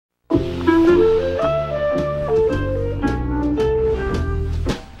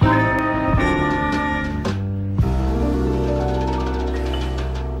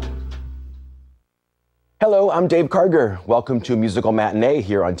I'm Dave Karger. Welcome to Musical Matinee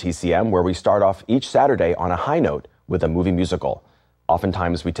here on TCM, where we start off each Saturday on a high note with a movie musical.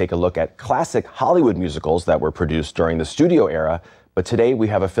 Oftentimes we take a look at classic Hollywood musicals that were produced during the studio era, but today we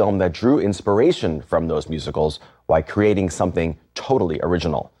have a film that drew inspiration from those musicals while creating something totally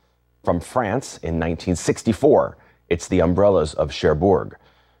original. From France in 1964, it's The Umbrellas of Cherbourg.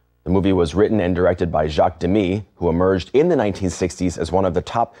 The movie was written and directed by Jacques Demy, who emerged in the 1960s as one of the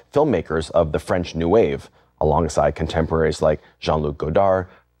top filmmakers of the French New Wave, alongside contemporaries like Jean-Luc Godard,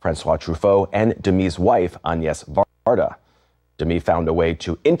 François Truffaut, and Demy's wife, Agnès Varda. Demy found a way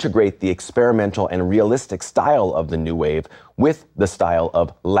to integrate the experimental and realistic style of the New Wave with the style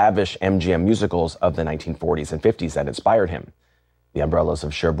of lavish MGM musicals of the 1940s and 50s that inspired him. The Umbrellas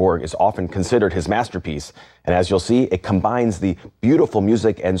of Cherbourg is often considered his masterpiece, and as you'll see, it combines the beautiful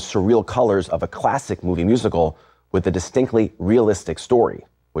music and surreal colors of a classic movie musical with a distinctly realistic story,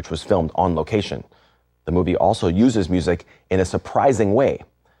 which was filmed on location. The movie also uses music in a surprising way.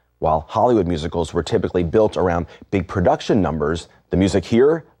 While Hollywood musicals were typically built around big production numbers, the music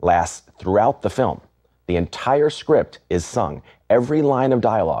here lasts throughout the film. The entire script is sung. Every line of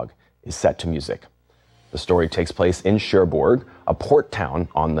dialogue is set to music. The story takes place in Cherbourg, a port town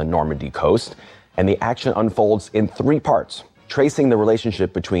on the Normandy coast, and the action unfolds in three parts, tracing the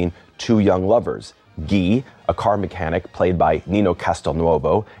relationship between two young lovers, Guy, a car mechanic played by Nino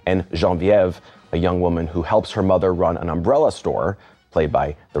Castelnuovo, and Geneviève, a young woman who helps her mother run an umbrella store, played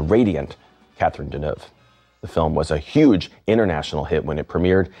by the radiant Catherine Deneuve. The film was a huge international hit when it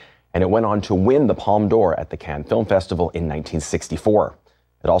premiered, and it went on to win the Palme d'Or at the Cannes Film Festival in 1964.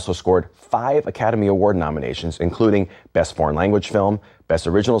 It also scored 5 Academy Award nominations, including Best Foreign Language Film, Best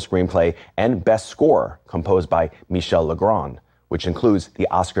Original Screenplay, and Best Score, composed by Michel Legrand, which includes the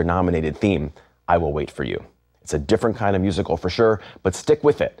Oscar-nominated theme, I Will Wait for You. It's a different kind of musical for sure, but stick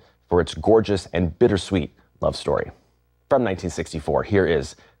with it for its gorgeous and bittersweet love story. From 1964, here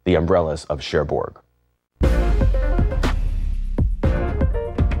is The Umbrellas of Cherbourg.